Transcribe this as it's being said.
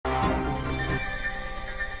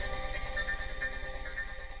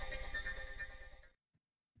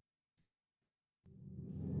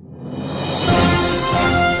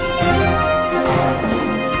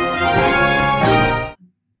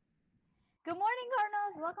morning,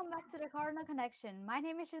 Cardinals! Welcome back to the Cardinal Connection. My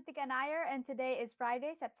name is Shrutika Nair, and today is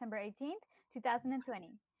Friday, September 18th,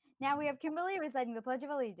 2020. Now we have Kimberly reciting the Pledge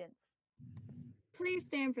of Allegiance. Please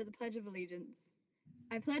stand for the Pledge of Allegiance.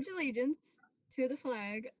 I pledge allegiance to the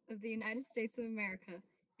flag of the United States of America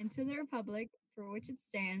and to the republic for which it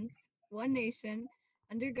stands, one nation,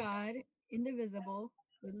 under God, indivisible,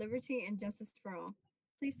 with liberty and justice for all.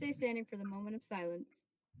 Please stay standing for the moment of silence.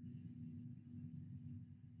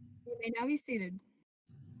 You may now be seated.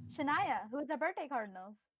 Shania, who is our birthday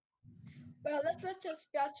Cardinals? Well, let's wish a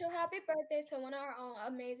special happy birthday to one of our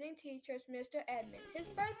amazing teachers, Mr. Edmund. His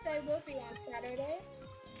birthday will be on Saturday,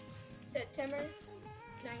 September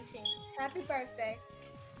 19th. Happy birthday.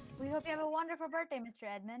 We hope you have a wonderful birthday, Mr.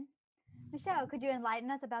 Edmund. Michelle, could you enlighten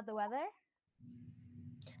us about the weather?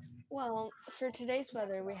 Well, for today's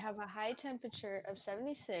weather, we have a high temperature of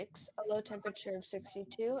 76, a low temperature of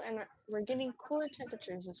 62, and we're getting cooler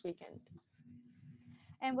temperatures this weekend.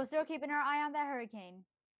 And we're still keeping our eye on that hurricane.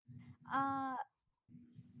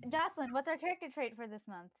 Jocelyn, what's our character trait for this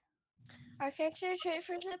month? Our character trait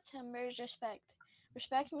for September is respect.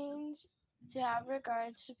 Respect means to have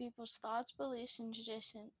regards to people's thoughts, beliefs, and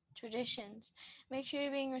traditions. Make sure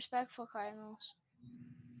you're being respectful, Cardinals.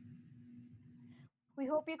 We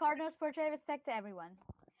hope you Cardinals portray respect to everyone.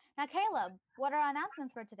 Now, Caleb, what are our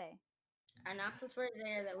announcements for today? Our announcements for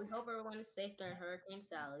today are that we hope everyone is safe during Hurricane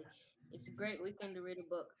Sally. It's a great weekend to read a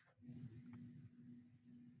book.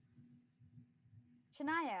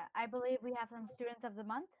 Shania, I believe we have some students of the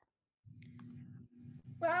month.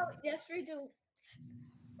 Well, yes, we do.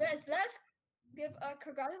 Let's give a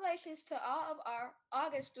congratulations to all of our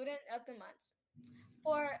August student of the month.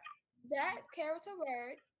 For that character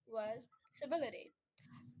word was stability.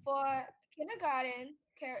 For kindergarten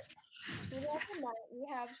student of the month, we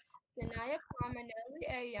have Janaya Palmer, Nelly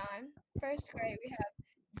Ayon. First grade, we have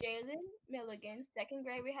Jalen Milligan. Second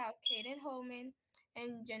grade, we have Kaden Holman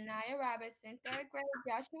and Janaya Robertson. Third grade,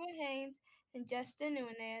 Joshua Haynes and Justin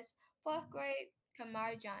Nunez. Fourth grade,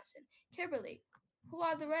 Kamar Johnson. Kimberly, who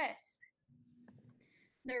are the rest?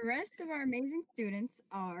 The rest of our amazing students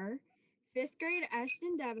are 5th grade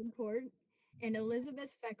Ashton Davenport and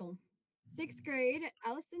Elizabeth Feckel. 6th grade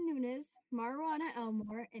Allison Nunes, Marwana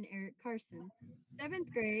Elmore, and Eric Carson. 7th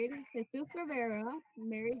grade Jesus Rivera,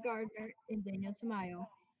 Mary Gardner, and Daniel Tamayo.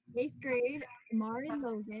 8th grade Amari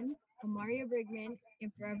Logan, Amaria Brigman,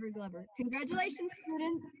 and Forever Glover. Congratulations,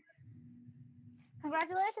 students!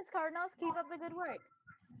 Congratulations, Cardinals. Keep up the good work.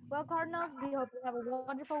 Well, Cardinals, we hope you have a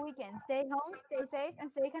wonderful weekend. Stay home, stay safe, and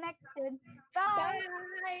stay connected. Bye!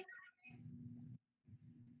 Bye!